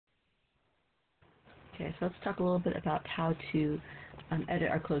Okay, so let's talk a little bit about how to edit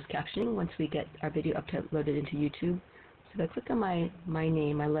our closed captioning once we get our video uploaded into YouTube. So if I click on my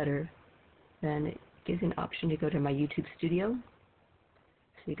name, my letter, then it gives you an option to go to my YouTube Studio.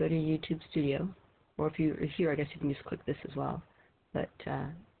 So you go to YouTube Studio, or if you're here, I guess you can just click this as well. But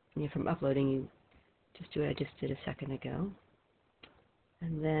from uploading, you just do what I just did a second ago.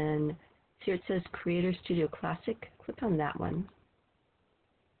 And then here it says Creator Studio Classic. Click on that one.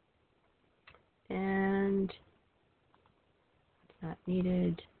 And it's not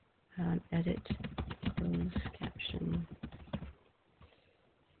needed. Edit closed caption.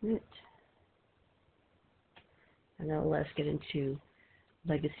 And then let's get into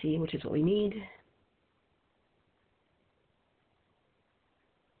legacy, which is what we need.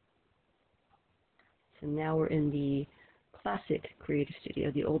 So now we're in the classic Creator Studio,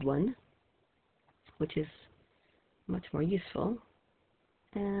 the old one, which is much more useful.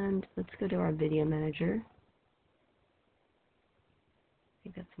 And let's go to our video manager. I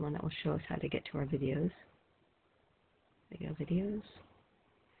think that's the one that will show us how to get to our videos. Videos.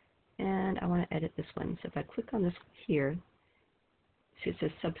 And I want to edit this one. So if I click on this here, see it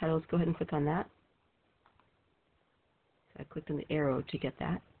says subtitles, go ahead and click on that. So I clicked on the arrow to get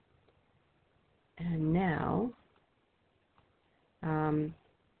that. And now,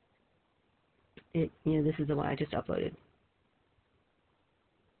 this is the one I just uploaded.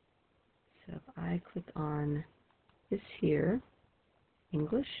 So if I click on this here,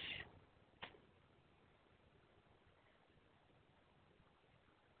 English,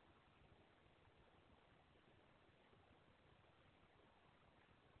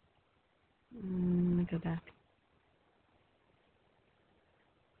 let me go back.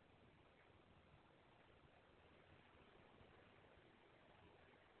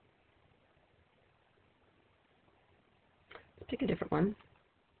 Let's pick a different one,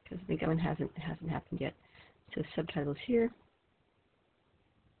 because I think that one hasn't happened yet. So subtitles here.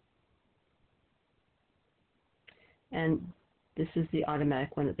 And this is the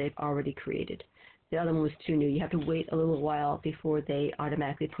automatic one that they've already created. The other one was too new. You have to wait a little while before they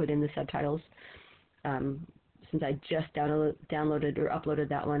automatically put in the subtitles. Since I just downloaded or uploaded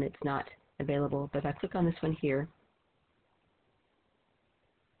that one, it's not available. But if I click on this one here,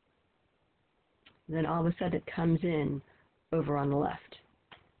 then all of a sudden it comes in over on the left.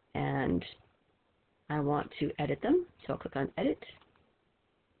 And I want to edit them, so I'll click on Edit.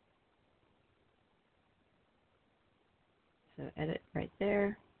 So edit right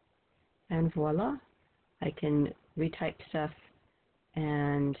there, and voila, I can retype stuff,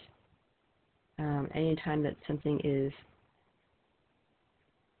 and anytime that something is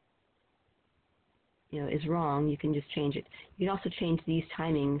wrong, you can just change it. You can also change these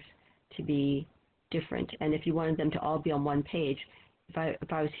timings to be different, and if you wanted them to all be on one page, if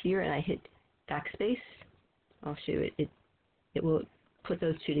I was here and I hit backspace, I'll show you it will put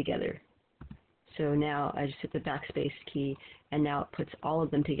those two together. So now I just hit the backspace key, and now it puts all of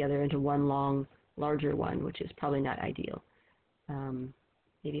them together into one long, larger one, which is probably not ideal.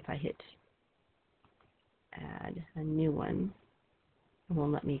 Maybe if I hit add a new one, it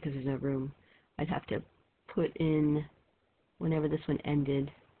won't let me because there's no room. I'd have to put in whenever this one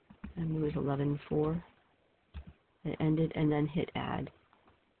ended. And it was 11:4. It ended, and then hit add,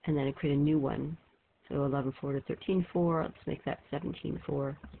 and then I create a new one. So 11:4 to 13:4. Let's make that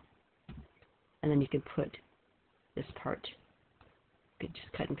 17:4. And then you can put this part. You could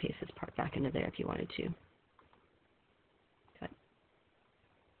just cut and paste this part back into there if you wanted to. Cut.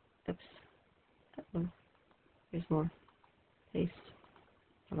 Oops. That one. There's more. Paste.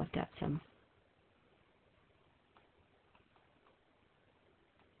 I left out some.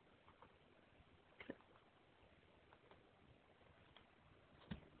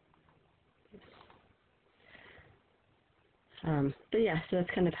 But yeah, so that's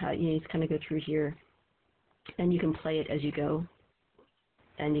kind of how you just kind of go through here, and you can play it as you go,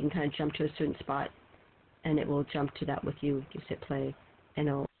 and you can kind of jump to a certain spot, and it will jump to that with you. Just hit play, and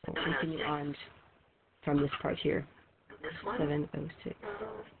it'll continue on from this part here. 706.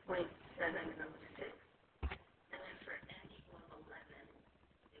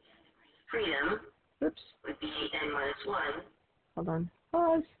 Freedom. Oops. Would be n-1. Hold on.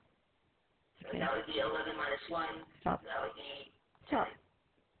 Pause. Okay. That would be 11 minus 1. Stop. That would be 10. Stop.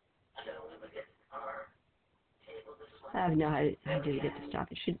 So we would get our table this one. I have no idea how to get to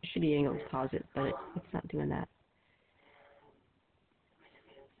stop. It should be able to pause it, but it's not doing that.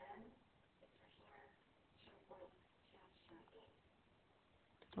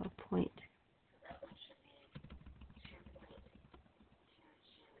 12.2.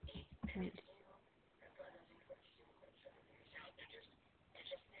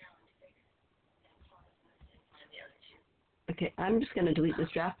 Okay, I'm just going to delete this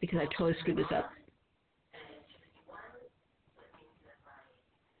draft because I totally screwed this up.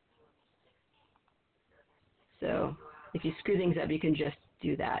 So if you screw things up, you can just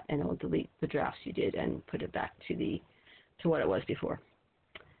do that, and it'll delete the drafts you did and put it back to what it was before.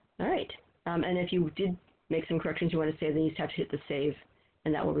 All right, and if you did make some corrections you want to save, then you just have to hit the save,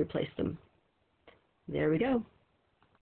 and that will replace them. There we go.